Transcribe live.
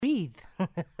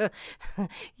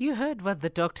You heard what the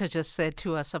doctor just said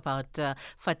to us about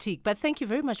fatigue, but thank you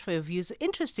very much for your views.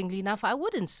 Interestingly enough, I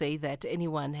wouldn't say that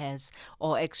anyone has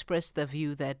or expressed the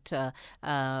view that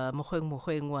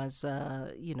Mogoeng was,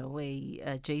 a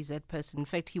JZ person. In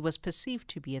fact, he was perceived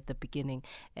to be at the beginning,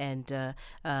 and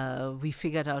we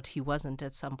figured out he wasn't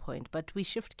at some point. But we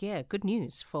shift gear. Good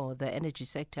news for the energy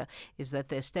sector is that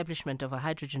the establishment of a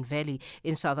hydrogen valley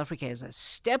in South Africa is a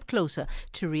step closer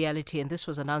to reality, and this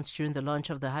was announced during the launch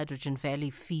of the Hydrogen Valley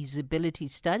Feasibility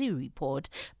Study report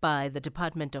by the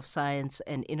Department of Science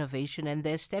and Innovation. And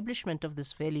the establishment of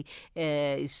this valley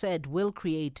is said will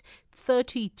create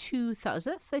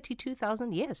 32,000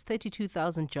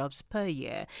 jobs per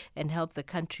year and help the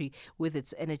country with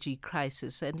its energy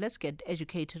crisis. And let's get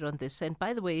educated on this. And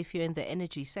by the way, if you're in the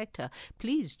energy sector,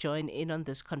 please join in on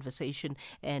this conversation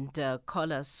and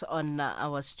call us on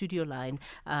our studio line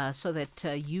so that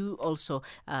you also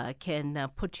can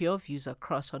put your views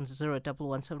across on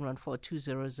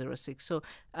 0117142006. So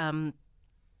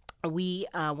we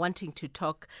are wanting to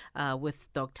talk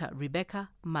with Dr. Rebecca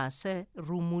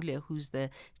Maserumule, who's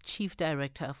the Chief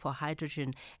Director for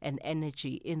Hydrogen and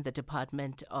Energy in the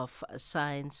Department of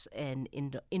Science and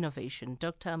Innovation.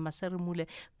 Dr. Maserumule,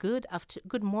 good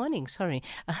morning.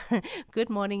 Good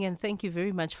morning, and thank you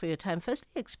very much for your time. Firstly,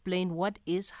 explain what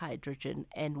is hydrogen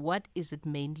and what is it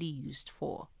mainly used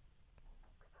for?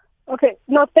 Okay.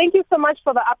 No, thank you so much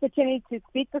for the opportunity to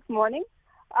speak this morning.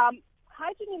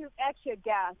 Hydrogen is actually a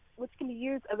gas which can be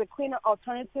used as a cleaner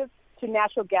alternative to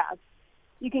natural gas.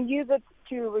 You can use it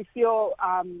to refuel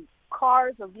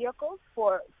cars or vehicles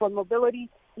for mobility.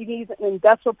 You can use it in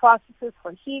industrial processes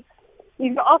for heat. You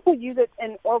can also use it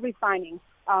in oil refining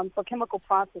for chemical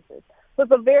processes. So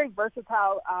it's a very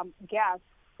versatile gas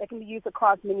that can be used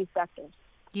across many sectors.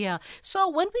 Yeah. So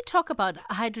when we talk about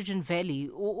Hydrogen Valley,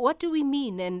 what do we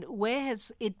mean and where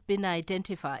has it been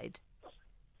identified?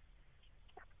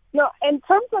 No, in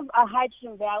terms of a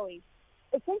hydrogen valley,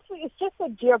 essentially it's just a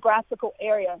geographical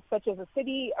area, such as a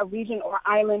city, a region, or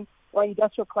island, or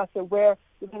industrial cluster where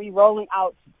we're going to be rolling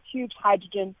out huge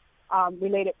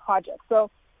hydrogen-related projects. So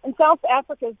in South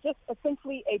Africa, it's just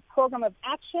essentially a program of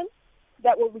action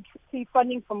that will receive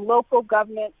funding from local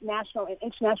government, national, and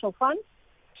international funds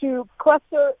to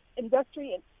cluster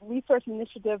industry and research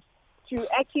initiatives to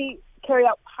actually carry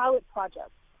out pilot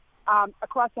projects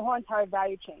across the whole entire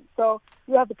value chain. So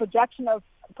you have the production of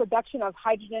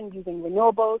hydrogen using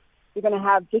renewables. You're going to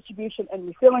have distribution and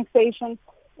refilling stations.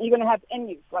 And you're going to have end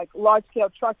use, like large-scale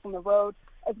trucks on the road,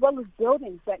 as well as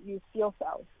buildings that use fuel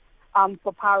cells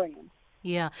for powering them.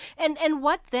 Yeah. And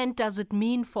what then does it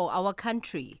mean for our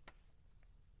country?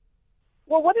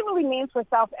 Well, what it really means for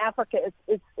South Africa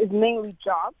is mainly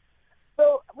jobs.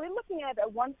 So we're looking at a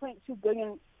 1.2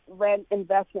 billion rand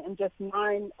investment in just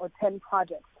 9 or 10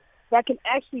 projects that can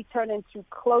actually turn into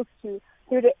close to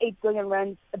 $3 to $8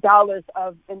 billion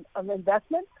of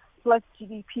investment plus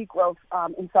GDP growth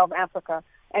in South Africa.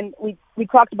 And we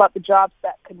talked about the jobs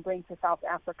that can bring to South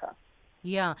Africa.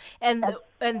 Yeah, and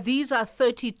these are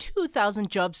 32,000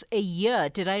 jobs a year.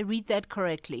 Did I read that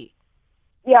correctly?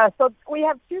 Yeah, so we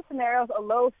have two scenarios, a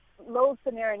low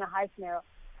scenario and a high scenario.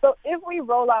 So if we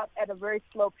roll out at a very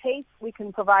slow pace, we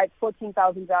can provide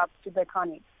 14,000 jobs to the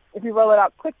economy. If we roll it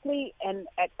out quickly and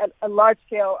at a large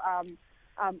scale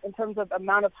in terms of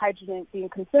amount of hydrogen being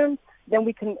consumed, then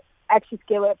we can actually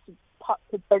scale it up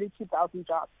to 32,000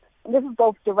 jobs. And this is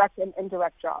both direct and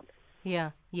indirect jobs.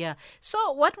 Yeah.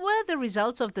 So what were the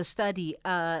results of the study,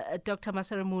 Dr.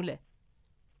 Maserumule?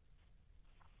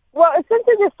 Well,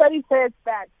 essentially the study says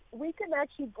that we can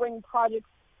actually bring projects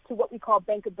to what we call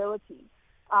bankability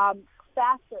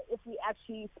faster if we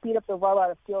actually speed up the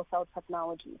rollout of fuel cell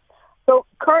technologies. So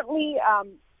currently,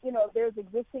 there's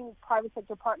existing private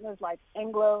sector partners like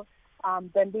Anglo,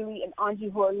 Bambili, and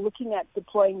Anji who are looking at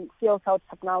deploying fuel cell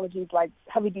technologies like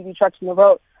heavy-duty trucks on the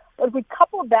road. But if we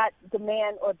couple that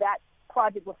demand or that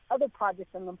project with other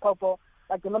projects in Limpopo,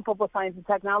 like the Limpopo Science and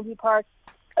Technology Park,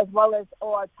 as well as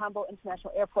OR Tambo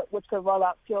International Airport, which could roll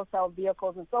out fuel cell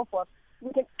vehicles and so forth,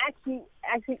 we can actually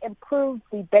improve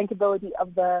the bankability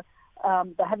of the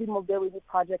heavy mobility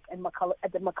project at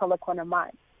the McCullough Corner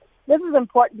mine. This is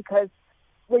important because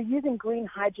we're using green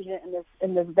hydrogen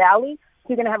in this valley, so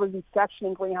you're going to have a reduction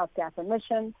in greenhouse gas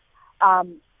emissions.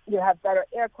 You have better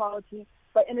air quality.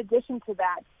 But in addition to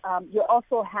that, you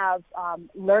also have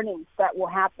learnings that will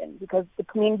happen because the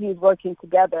community is working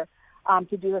together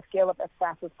to do the scale up as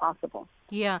fast as possible.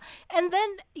 Yeah. And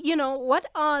then, what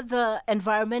are the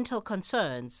environmental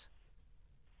concerns?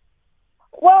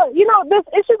 Well, there's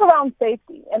issues around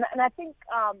safety. And I think,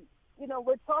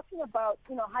 we're talking about,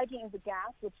 hydrogen is a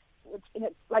gas, which which,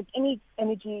 like any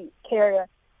energy carrier,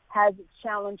 has its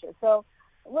challenges. So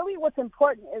really what's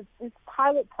important is these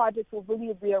pilot projects will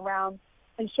really be around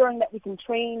ensuring that we can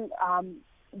train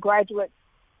graduates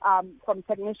from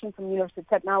technicians from University of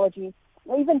Technology,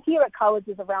 even here at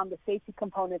colleges, around the safety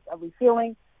components of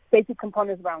refueling, safety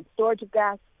components around storage of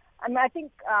gas. I mean, I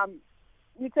think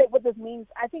you say what this means.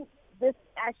 I think this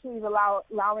actually is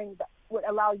would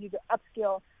allow you to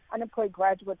upskill unemployed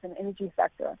graduates in the energy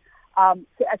sector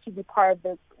to actually be part of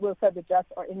the just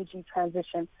or energy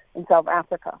transition in South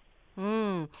Africa.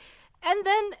 Mm. And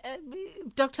then,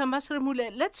 Dr.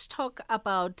 Maserumule, let's talk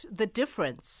about the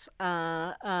difference.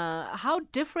 How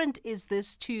different is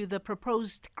this to the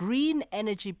proposed green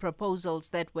energy proposals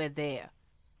that were there?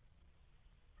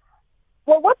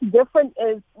 Well, what's different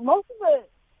is most of the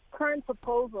current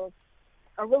proposals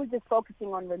are really just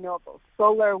focusing on renewables,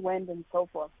 solar, wind, and so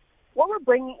forth. What we're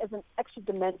bringing is an extra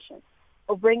dimension.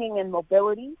 We're bringing in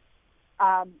mobility.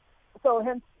 So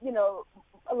hence,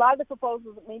 a lot of the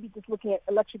proposals that maybe just looking at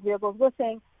electric vehicles, we're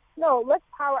saying, no, let's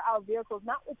power our vehicles,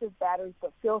 not with just batteries,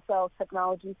 but fuel cell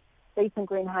technologies based on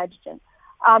green hydrogen.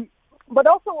 But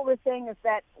also what we're saying is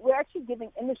that we're actually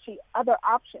giving industry other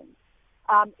options.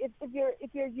 If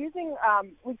you're using,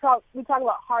 we talk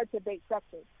about hard to abate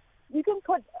sectors. You can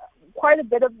put quite a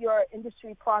bit of your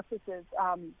industry processes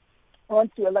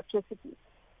onto electricity.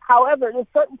 However, there's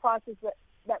certain processes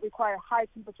that require high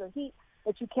temperature heat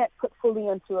that you can't put fully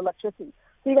into electricity.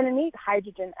 So you're going to need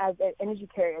hydrogen as an energy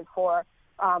carrier for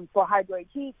high-grade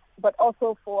heat, but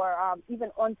also for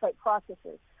even on-site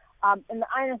processes. In the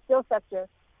iron and steel sector,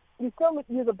 you still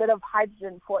use a bit of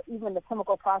hydrogen for even the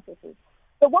chemical processes.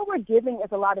 So what we're giving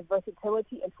is a lot of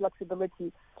versatility and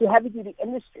flexibility to heavy-duty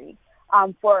industry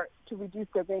to reduce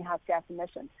their greenhouse gas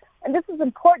emissions. And this is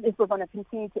important if we're going to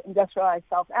continue to industrialize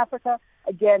South Africa,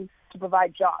 again, to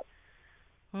provide jobs.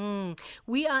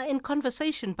 We are in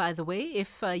conversation, by the way.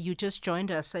 If you just joined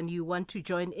us and you want to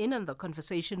join in on the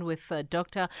conversation with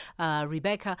Dr.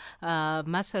 Rebecca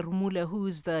Maserumule,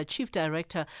 who's the Chief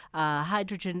Director,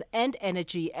 Hydrogen and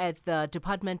Energy at the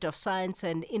Department of Science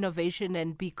and Innovation,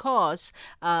 and because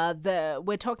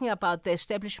we're talking about the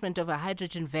establishment of a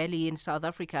hydrogen valley in South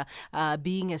Africa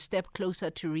being a step closer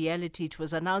to reality. It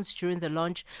was announced during the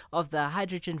launch of the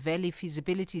Hydrogen Valley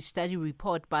Feasibility Study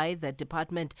report by the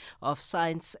Department of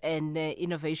Science and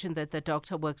Innovation that the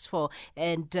doctor works for.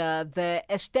 And the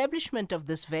establishment of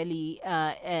this valley,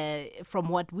 from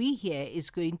what we hear,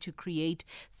 is going to create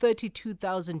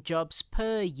 32,000 jobs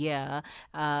per year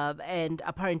and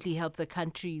apparently help the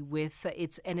country with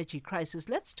its energy crisis.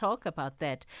 Let's talk about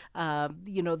that,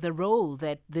 the role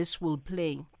that this will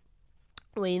play.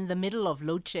 We're in the middle of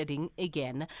load shedding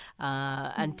again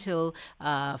until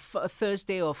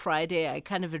Thursday or Friday. I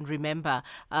can't even remember.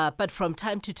 But from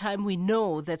time to time, we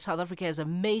know that South Africa has a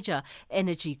major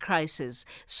energy crisis.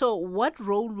 So what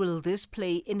role will this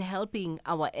play in helping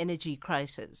our energy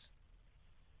crisis?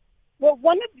 Well,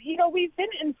 we've been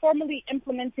informally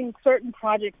implementing certain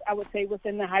projects, I would say,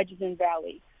 within the Hydrogen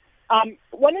Valley.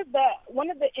 One of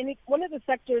the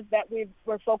sectors that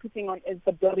we're focusing on is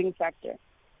the building sector.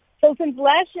 So since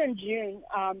last year in June,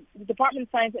 the Department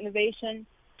of Science and Innovation,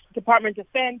 Department of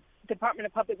Defense, Department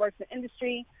of Public Works and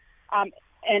Industry,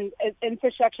 and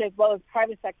infrastructure, as well as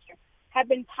private sector, have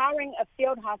been powering a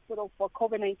field hospital for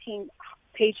COVID-19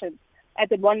 patients at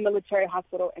the one military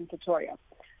hospital in Pretoria.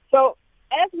 So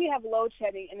as we have load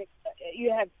shedding and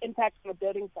you have impacts on the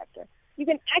building sector, you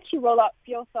can actually roll out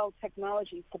fuel cell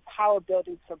technologies to power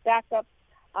buildings for backup,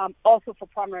 also for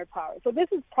primary power. So this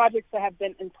is projects that have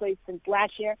been in place since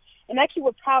last year. And actually,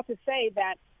 we're proud to say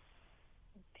that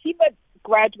TIBA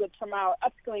graduates from our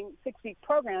upskilling 6-week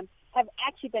program have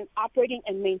actually been operating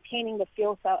and maintaining the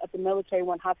fuel cell at the Military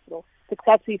One Hospital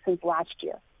successfully since last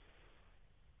year.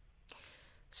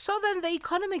 So then the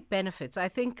economic benefits, I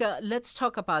think let's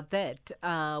talk about that.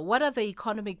 What are the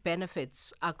economic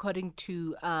benefits according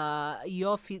to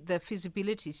the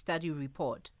feasibility study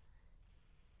report?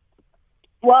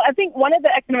 Well, I think one of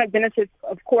the economic benefits,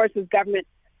 of course, is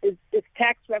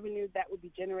tax revenue that would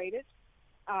be generated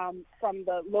from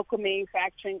the local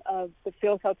manufacturing of the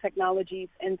fuel cell technologies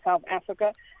in South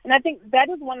Africa. And I think that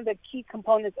is one of the key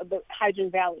components of the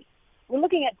Hydrogen Valley. We're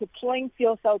looking at deploying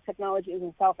fuel cell technologies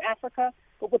in South Africa,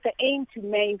 but with the aim to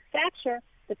manufacture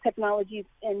the technologies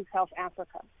in South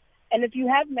Africa. And if you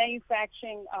have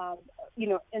manufacturing,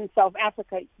 in South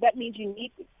Africa, that means you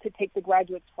need to take the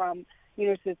graduates from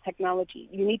University of Technology.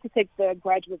 You need to take the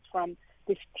graduates from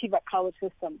the TVET college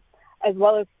system, as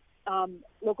well as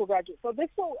local graduates. So this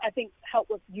will, I think, help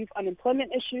with youth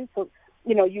unemployment issues. So,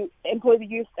 you employ the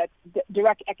youth, that's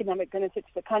direct economic benefit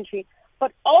to the country,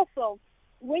 but also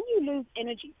when you lose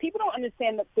energy, people don't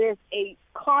understand that there's a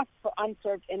cost for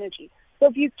unserved energy.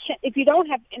 So if you don't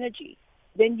have energy,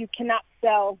 then you cannot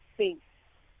sell things.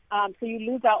 So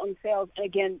you lose out on sales, and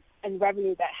again, and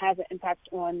revenue that has an impact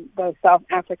on the South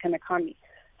African economy.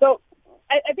 So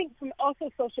I think from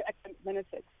also socioeconomic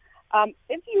benefits,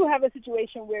 if you have a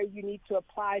situation where you need to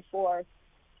apply for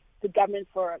the government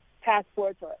for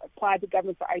passports or apply to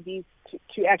government for IDs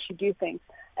to actually do things,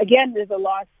 again, there's a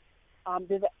loss.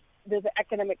 There's an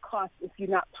economic cost if you're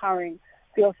not powering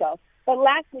fuel cells. But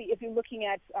lastly, if you're looking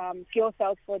at fuel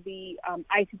cells for the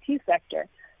ICT sector,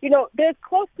 there's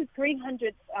close to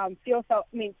 300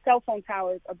 cell phone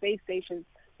towers or base stations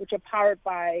which are powered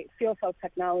by fuel cell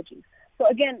technologies. So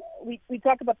again, we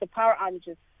talk about the power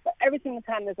outages, but every single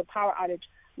time there's a power outage,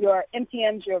 your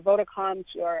MTNs, your Vodacoms,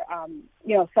 your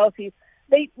Celsius,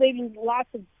 they lose lots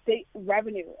of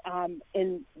revenue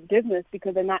in business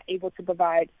because they're not able to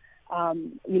provide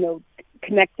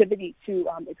connectivity to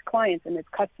its clients and its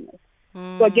customers.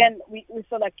 So again, we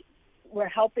feel like we're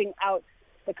helping out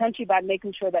the country by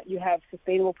making sure that you have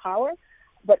sustainable power,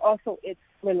 but also it's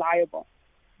reliable.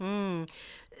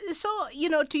 So,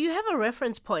 do you have a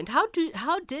reference point? How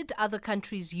did other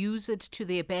countries use it to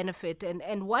their benefit,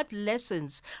 and what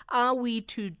lessons are we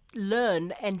to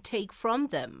learn and take from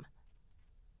them?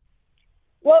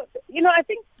 Well, I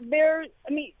think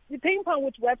depending upon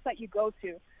which website you go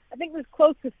to, I think there's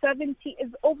close to 70,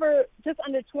 is over just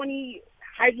under 20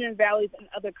 hydrogen valleys in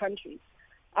other countries.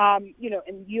 In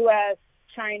the U.S.,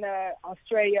 China,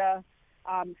 Australia,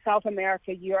 South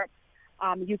America, Europe,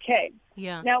 UK.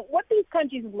 Yeah. Now, what these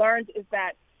countries learned is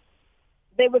that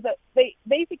they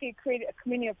basically created a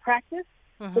community of practice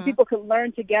so people could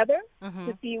learn together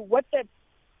to see what the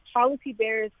policy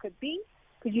barriers could be,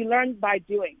 because you learn by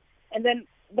doing. And then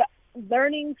the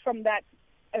learnings from that,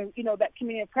 that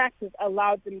community of practice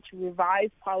allowed them to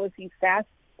revise policies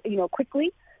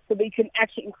quickly, so they can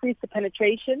actually increase the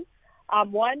penetration.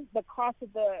 The cost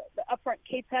of the upfront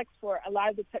capex for a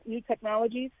lot of the new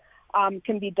technologies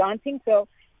can be daunting. So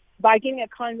by getting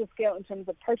economies of scale in terms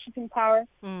of purchasing power,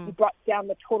 we brought down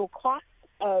the total cost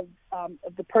of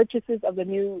the purchases of the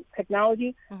new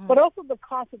technology, but also the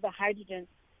cost of the hydrogen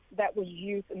that was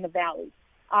used in the valley.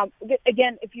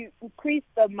 Again, if you increase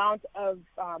the amount of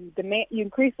demand, you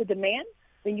increase the demand,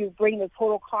 then you bring the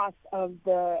total cost of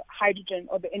the hydrogen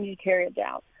or the energy carrier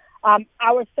down.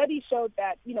 Our study showed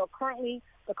that, currently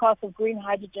the cost of green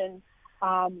hydrogen,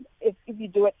 if you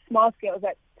do it small scale, is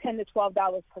at $10 to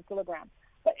 $12 per kilogram.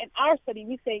 But in our study,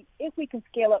 we say if we can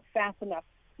scale up fast enough,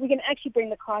 we can actually bring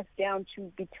the cost down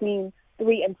to between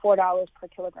 $3 and $4 per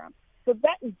kilogram. So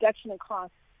that reduction in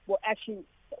cost will actually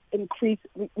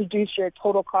reduce your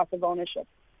total cost of ownership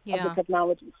of the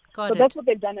technologies. That's what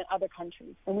they've done in other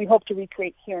countries, and we hope to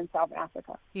recreate here in South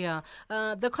Africa. Yeah.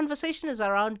 The conversation is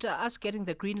around us getting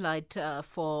the green light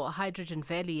for Hydrogen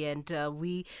Valley, and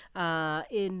we are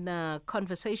in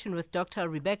conversation with Dr.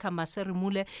 Rebecca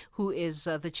Maserumule, who is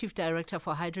the Chief Director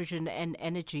for Hydrogen and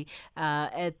Energy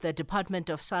at the Department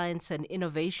of Science and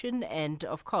Innovation. And,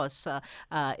 of course,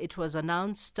 it was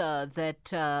announced that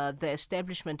the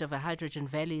establishment of a Hydrogen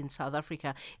Valley in South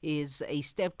Africa is a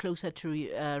step closer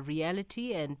to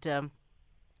reality, and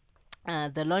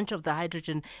the launch of the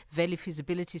Hydrogen Valley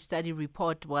Feasibility Study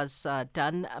report was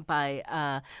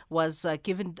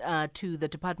given to the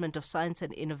Department of Science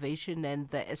and Innovation, and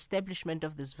the establishment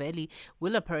of this valley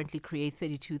will apparently create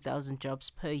 32,000 jobs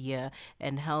per year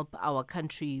and help our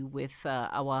country with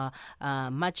our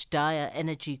much dire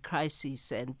energy crisis.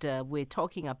 And we're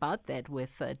talking about that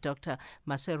with Dr.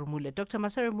 Maserumule. Dr.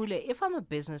 Maserumule, if I'm a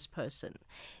business person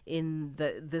in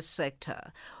this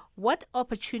sector, what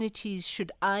opportunities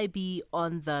should I be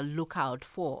on the lookout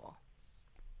for?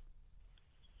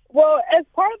 Well, as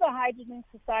part of the Hydrogen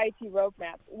Society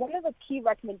Roadmap, one of the key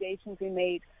recommendations we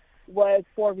made was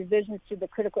for revisions to the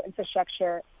Critical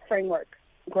Infrastructure Framework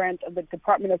grant of the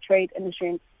Department of Trade,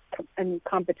 Industry, and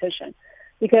Competition,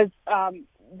 because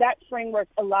that framework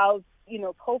allows,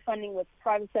 co-funding with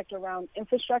private sector around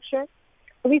infrastructure.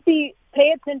 We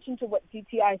pay attention to what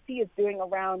DTIC is doing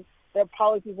around their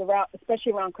policies around,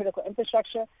 especially around critical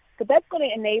infrastructure, because that's going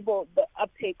to enable the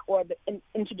uptake or the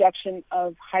introduction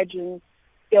of hydrogen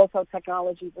fuel cell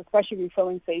technologies, especially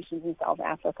refilling stations in South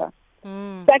Africa.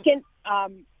 Second,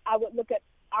 I would look at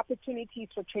opportunities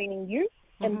for training youth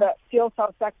in the fuel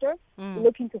cell sector,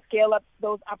 looking to scale up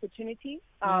those opportunities,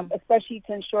 especially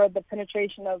to ensure the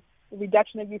penetration of the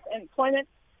reduction of youth employment.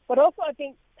 But also, I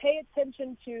think, pay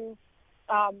attention to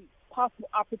possible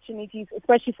opportunities,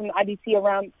 especially from the IDC,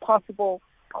 around possible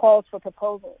calls for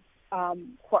proposals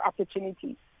for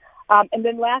opportunities. And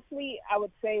then lastly, I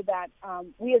would say that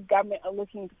we as government are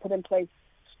looking to put in place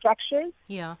structures,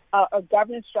 Yeah. or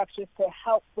governance structures to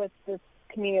help with this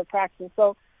community of practice.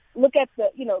 So look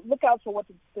out for what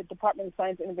the Department of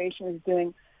Science and Innovation is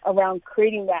doing around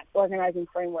creating that organizing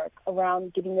framework,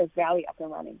 around getting this valley up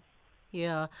and running.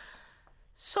 Yeah.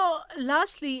 So,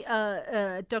 lastly,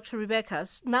 Dr. Rebecca,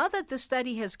 now that the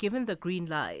study has given the green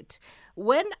light,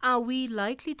 when are we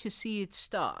likely to see it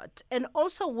start? And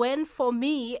also, when, for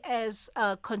me, as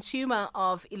a consumer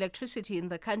of electricity in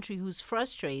the country who's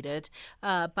frustrated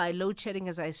by load shedding,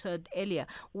 as I said earlier,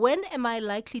 when am I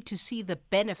likely to see the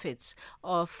benefits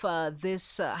of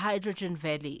this hydrogen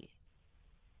valley?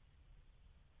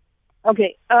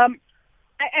 Okay.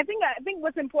 I think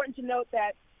what's important to note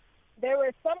that there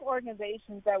were some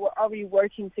organizations that were already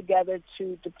working together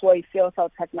to deploy fuel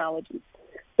cell technologies.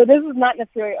 So this is not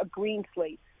necessarily a green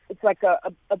slate. It's like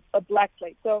a black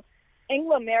slate. So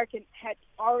Anglo American had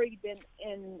already been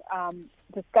in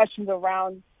discussions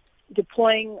around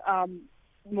deploying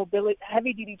mobility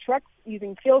heavy-duty trucks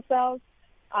using fuel cells.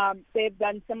 They've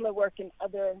done similar work in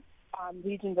other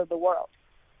regions of the world.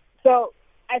 So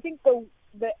I think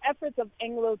the efforts of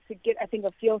Anglo to get,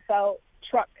 a fuel cell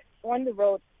truck on the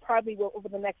road probably will, over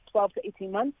the next 12 to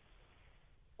 18 months.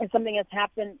 And something has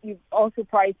happened. You've also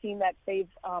probably seen that they've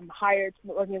hired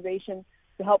an organization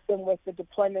to help them with the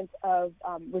deployment of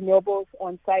renewables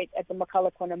on site at the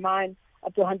McCullough Corner mine,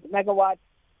 up to 100 megawatts.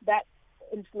 That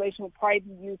installation will probably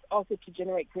be used also to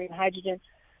generate green hydrogen.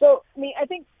 So, I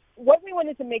think what we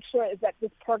wanted to make sure is that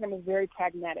this program is very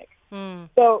pragmatic.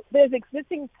 So there's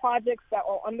existing projects that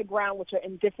are on the ground which are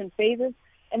in different phases,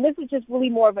 and this is just really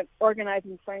more of an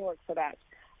organizing framework for that.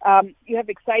 You have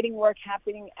exciting work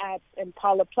happening at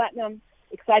Impala Platinum,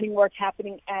 exciting work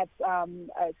happening at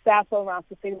SAFO around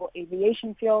sustainable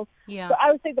aviation fuels. Yeah. So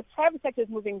I would say the private sector is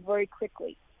moving very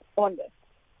quickly on this.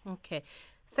 Okay.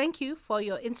 Thank you for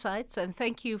your insights, and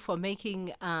thank you for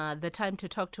making the time to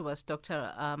talk to us,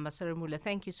 Dr. Maserumule.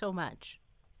 Thank you so much.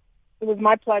 It was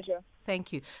my pleasure.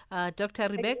 Thank you. Dr.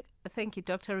 Rebecca. Thank you.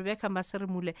 Dr. Rebecca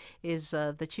Maserumule is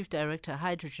the Chief Director,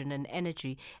 Hydrogen and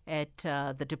Energy at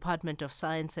the Department of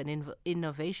Science and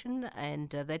Innovation, and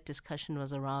that discussion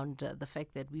was around the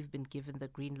fact that we've been given the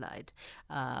green light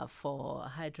for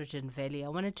Hydrogen Valley. I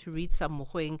wanted to read some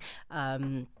Mogoeng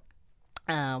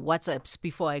WhatsApps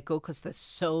before I go, because there's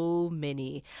so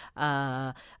many.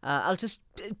 I'll just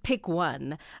pick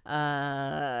one.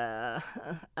 I'm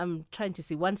trying to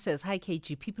see. One says, "Hi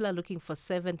KG, people are looking for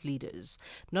servant leaders,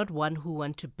 not one who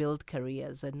want to build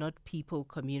careers, and not people,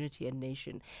 community and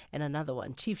nation." And another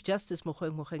one, "Chief Justice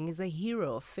Mogoeng is a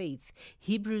hero of faith.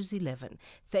 Hebrews 11.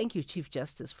 Thank you, Chief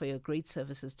Justice, for your great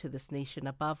services to this nation.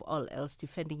 Above all else,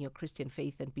 defending your Christian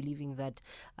faith and believing that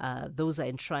those are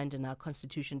enshrined in our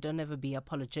Constitution. Don't ever be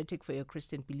apologetic for your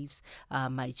Christian beliefs,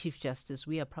 my Chief Justice.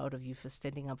 We are proud of you for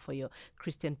standing up for your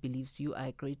Christian beliefs. You are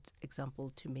a great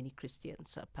example to many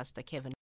Christians." Pastor Kevin.